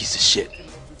that piece of shit.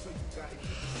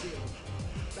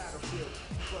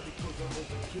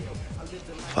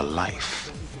 For life.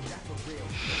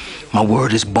 My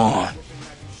word is bond.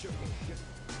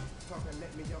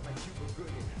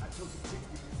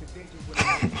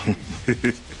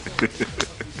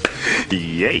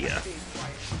 Yeah.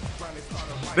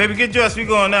 Baby, get dressed. We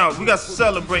going out. We got some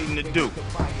celebrating to do.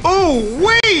 Ooh,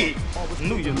 wee!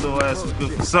 Knew your little ass was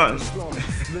good for something.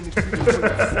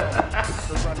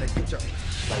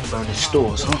 Like burning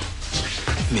stores, huh?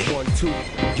 Me.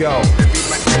 Yo.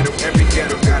 Every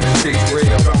ghetto got a six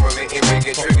real.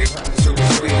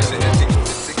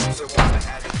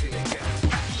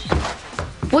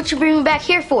 What you bring me back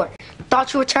here for?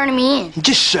 Thought you were turning me in.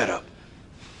 Just shut up.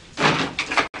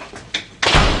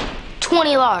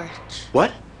 20 large.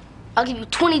 What? I'll give you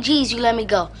 20 G's, you let me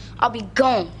go. I'll be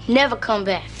gone, never come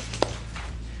back.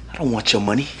 I don't want your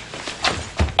money.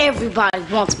 Everybody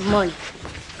wants money.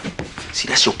 See,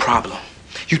 that's your problem.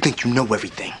 You think you know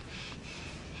everything.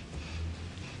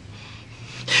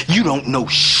 You don't know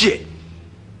shit.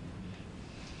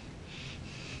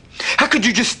 How could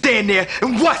you just stand there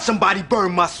and watch somebody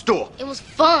burn my store? It was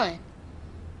fun.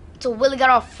 Until Willie got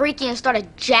all freaky and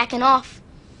started jacking off.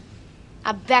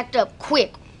 I backed up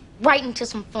quick, right into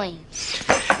some flames.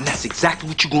 And that's exactly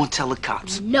what you're gonna tell the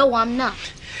cops. No, I'm not.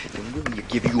 Then Willie will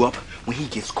give you up when he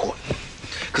gets caught.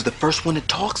 Because the first one that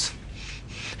talks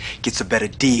gets a better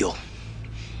deal.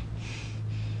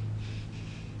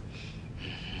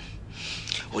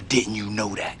 Or didn't you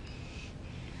know that?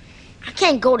 I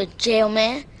can't go to jail,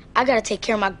 man. I gotta take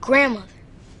care of my grandmother.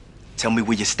 Tell me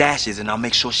where your stash is and I'll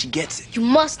make sure she gets it. You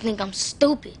must think I'm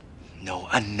stupid. No,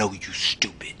 I know you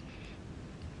stupid.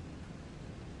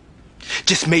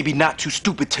 Just maybe not too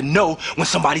stupid to know when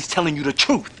somebody's telling you the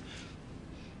truth.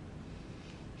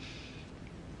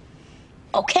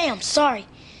 Okay, I'm sorry.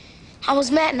 I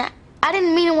was mad and I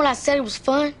didn't mean it when I said it was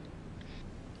fun.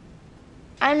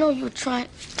 I know you were trying.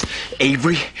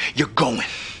 Avery, you're going.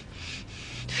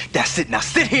 That's it. Now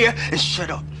sit here and shut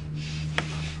up.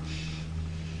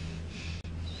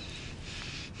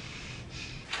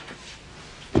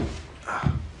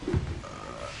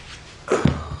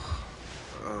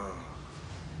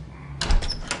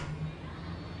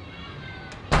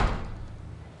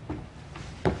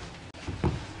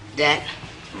 Dad,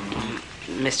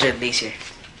 Mr. Lee's here.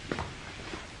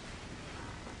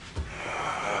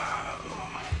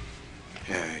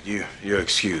 Yeah, you're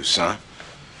excused, son.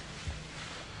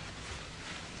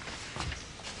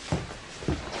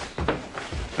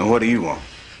 And what do you want?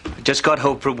 Just got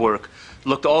home from work.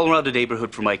 Looked all around the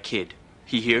neighborhood for my kid.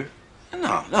 He here?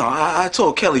 No, I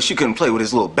told Kelly she couldn't play with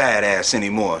his little badass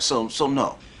anymore, so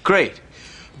no. Great.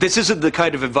 This isn't the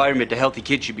kind of environment a healthy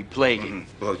kid should be playing in.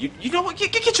 Well, you know what?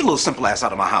 Get your little simple ass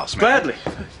out of my house, man. Gladly.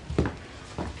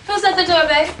 Who's at the door,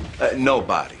 babe?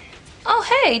 Nobody. Oh,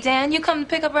 hey, Dan. You come to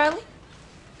pick up Riley?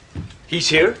 He's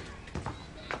here?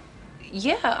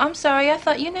 Yeah, I'm sorry. I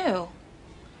thought you knew.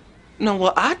 No,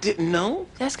 well, I didn't know.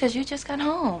 That's because you just got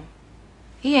home.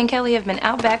 He and Kelly have been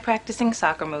out back practicing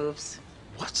soccer moves.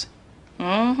 What?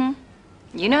 Mm-hmm.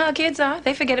 You know how kids are.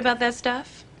 They forget about that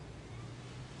stuff.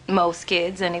 Most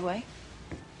kids, anyway.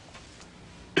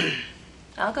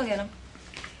 I'll go get him.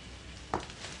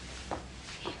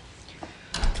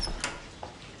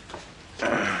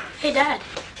 Hey, Dad.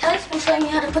 Kelly's been showing me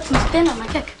how to put some spin on my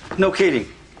kick. No kidding.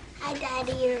 Hi,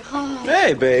 Daddy. You're home.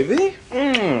 Hey, baby.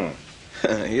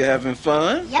 You having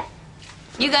fun? Yep.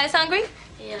 You guys hungry?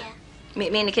 Yeah.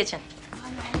 Meet me in the kitchen.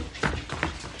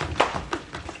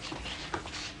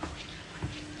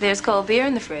 There's cold beer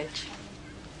in the fridge.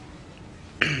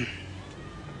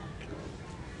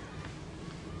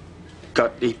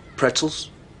 Got any pretzels?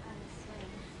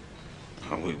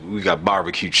 Oh, we got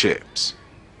barbecue chips.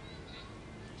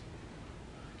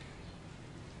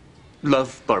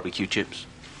 Love barbecue chips.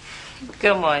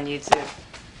 Come on, you two.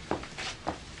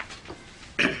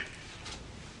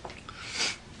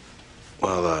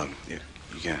 Well, yeah,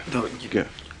 you can. No, you can.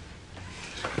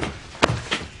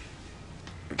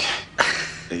 Okay.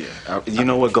 Yeah, you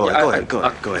know what? Go ahead. Go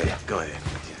ahead.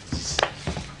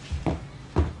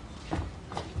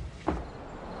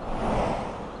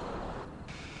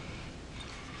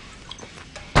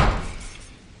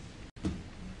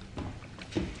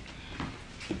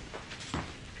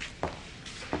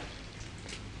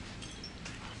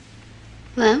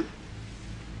 Lem?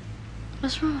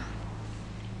 What's wrong?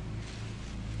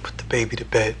 Put the baby to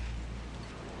bed.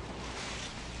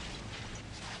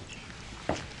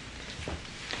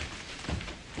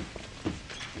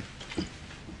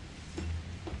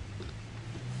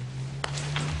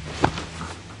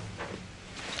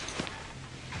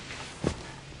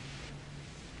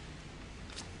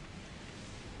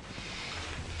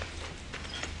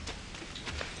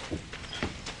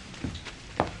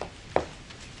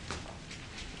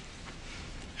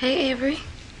 Hey, Avery.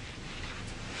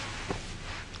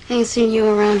 Ain't seen you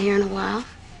around here in a while.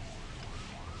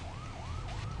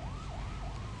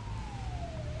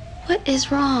 What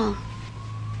is wrong?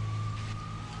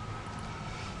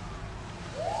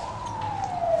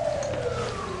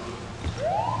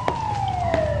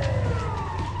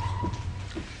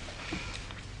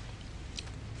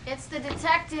 It's the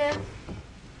detective.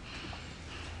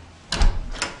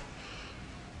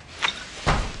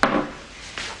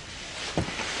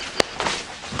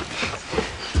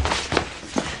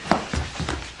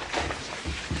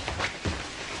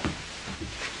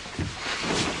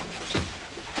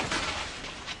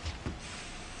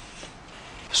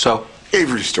 So?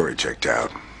 Avery's story checked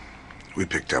out. We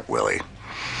picked up Willie.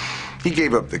 He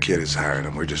gave up the kid as hired,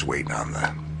 and we're just waiting on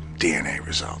the DNA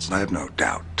results. And I have no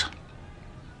doubt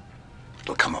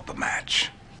it'll come up a match.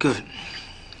 Good.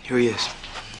 Here he is.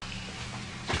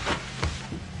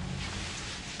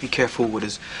 Be careful with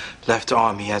his left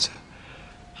arm. He has a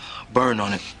burn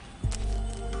on it.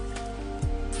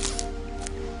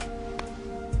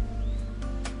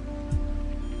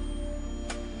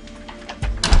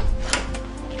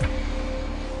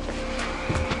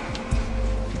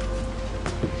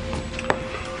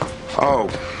 Oh.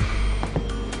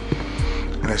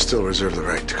 And I still reserve the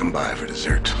right to come by for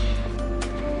dessert.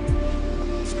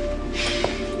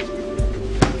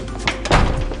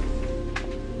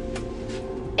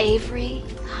 Avery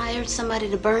hired somebody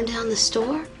to burn down the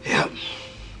store? Yep.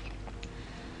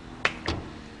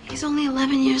 He's only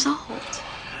 11 years old.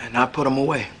 And I put him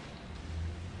away.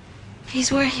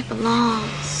 He's where he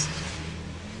belongs.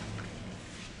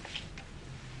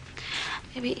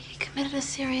 Maybe he committed a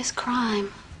serious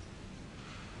crime.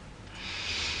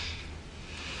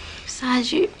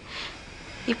 Besides, you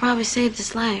probably saved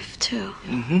his life, too.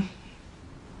 Mm-hmm.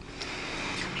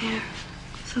 Come here.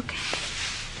 It's okay.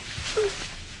 It's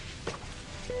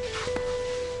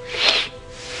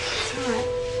all right.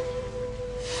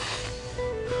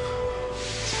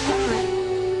 It's all right.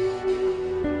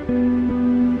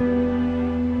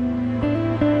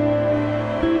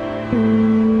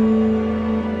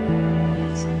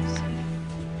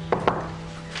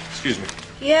 Excuse me.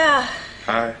 Yeah.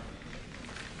 Hi.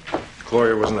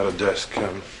 Gloria wasn't at her desk.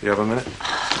 You have a minute?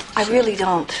 I really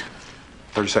don't.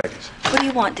 30 seconds. What do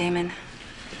you want, Damon?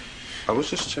 I was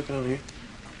just checking on you.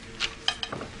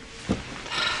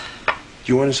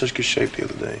 You weren't in such good shape the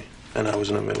other day, and I was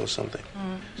in the middle of something.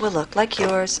 Well, look, like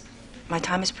yours, my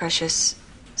time is precious,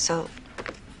 so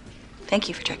thank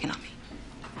you for checking on me.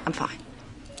 I'm fine.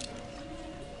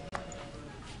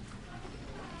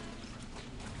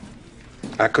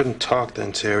 I couldn't talk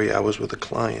then, Terry. I was with a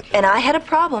client. And I had a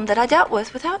problem that I dealt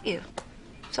with without you.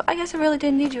 So I guess I really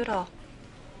didn't need you at all.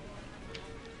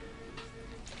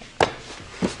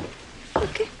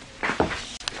 Okay.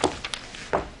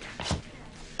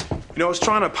 You know, I was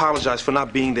trying to apologize for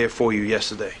not being there for you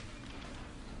yesterday.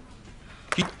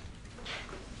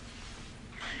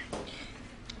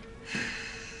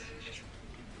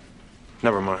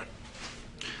 Never mind.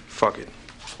 Fuck it.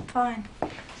 Fine.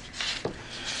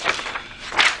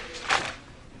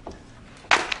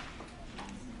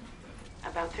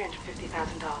 About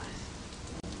 $350,000.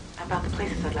 About the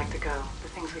places I'd like to go, the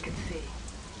things we could see.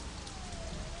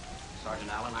 Sergeant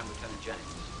Allen, I'm Lieutenant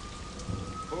Jennings.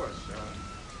 Of course,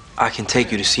 I can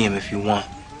take you to see him if you want.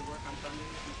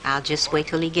 I'll just wait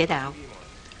till he get out.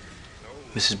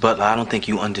 Mrs. Butler, I don't think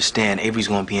you understand. Avery's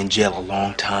gonna be in jail a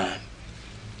long time.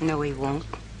 No, he won't.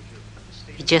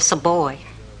 He's just a boy.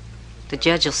 The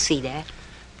judge will see that.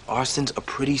 Arson's a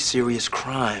pretty serious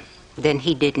crime. Then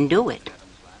he didn't do it.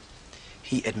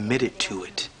 He admitted to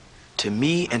it. To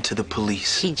me and to the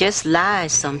police. He just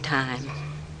lies sometime.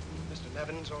 Mr.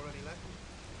 Nevin's already left?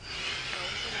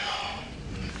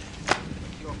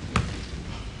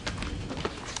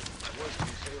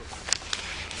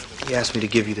 He asked me to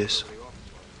give you this.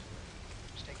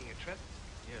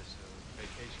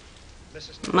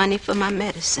 Money for my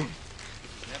medicine.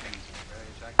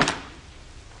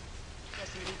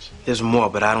 There's more,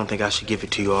 but I don't think I should give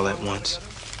it to you all at once.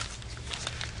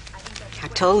 I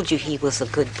told you he was a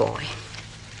good boy.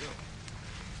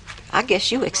 I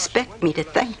guess you expect me to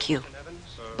thank you,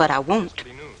 but I won't.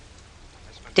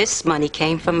 This money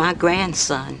came from my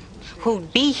grandson,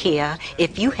 who'd be here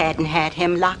if you hadn't had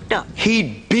him locked up.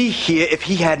 He'd be here if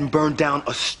he hadn't burned down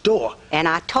a store. And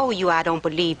I told you I don't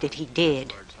believe that he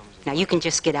did. Now you can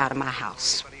just get out of my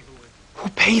house. Who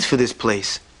pays for this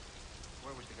place?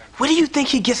 Where do you think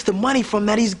he gets the money from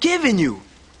that he's giving you?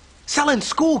 Selling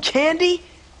school candy?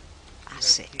 I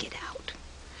said get out.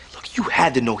 Look, you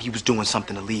had to know he was doing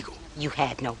something illegal. You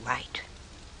had no right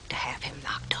to have him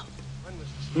locked up.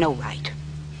 No right.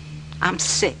 I'm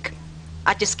sick.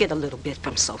 I just get a little bit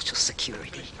from Social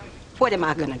Security. What am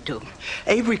I gonna do?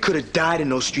 Avery could have died in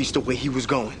those streets the way he was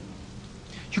going.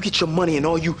 You get your money and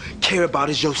all you care about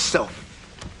is yourself.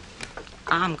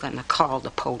 I'm gonna call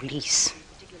the police.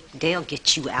 They'll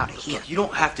get you out of here. Look, you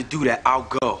don't have to do that. I'll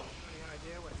go.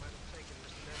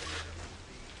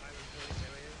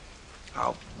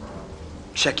 I'll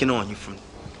check in on you from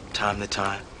time to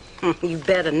time. You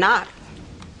better not.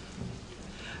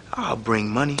 I'll bring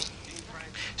money.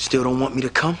 Still don't want me to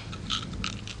come?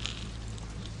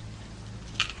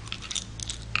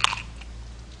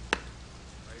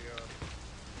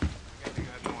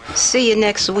 See you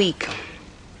next week.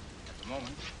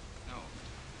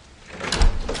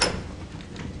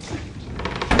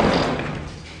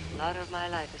 A lot of my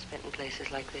life is spent in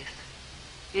places like this.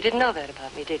 You didn't know that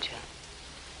about me, did you?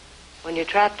 When you're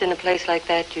trapped in a place like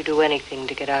that, you do anything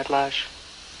to get out, Marsh.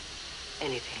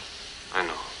 Anything. I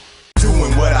know.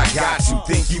 Doing what I got to,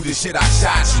 think you the shit I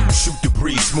shot you. Shoot the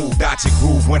breeze, smooth out your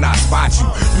groove when I spot you.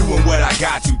 Doing what I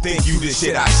got to, think you the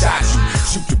shit I shot you.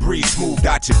 Shoot the breeze, smooth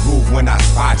out your groove when I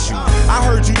spot you. I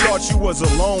heard you thought you was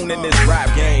alone in this rap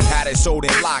game. Had it sold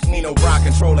and locked, Nino Brock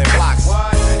controlling blocks.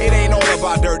 It ain't all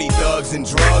about dirty thugs and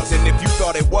drugs, and if you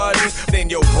thought it was, then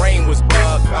your brain was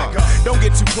bugged. Don't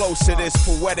get too close to this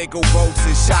poetical votes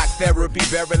and shock therapy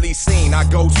barely seen. I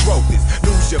ghost wrote this,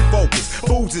 lose your focus,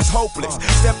 fools is hopeless.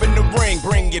 Step in the ring,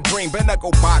 bring your dream, better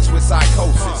go box with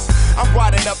psychosis. I'm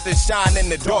brighten up the shine in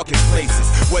the darkest places,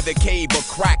 whether cave or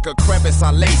crack or crevice,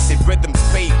 I lace it. Rhythm's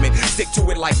pavement, stick to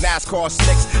it like NASCAR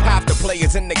slicks. Half the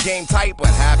players in the game tight, but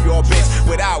half your bitch.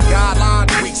 Without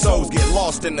guidelines, weak souls get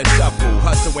lost in the shuffle.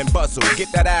 Hustle and bustle,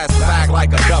 get that ass back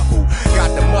like a duffel.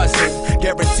 Got the muscle,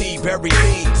 guaranteed very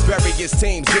leads. Various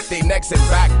teams get their necks and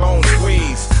backbone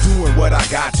squeeze. Doing what I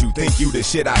got to, think you the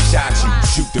shit I shot you.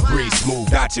 Shoot the breeze,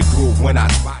 smooth out your groove when I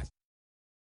spot you.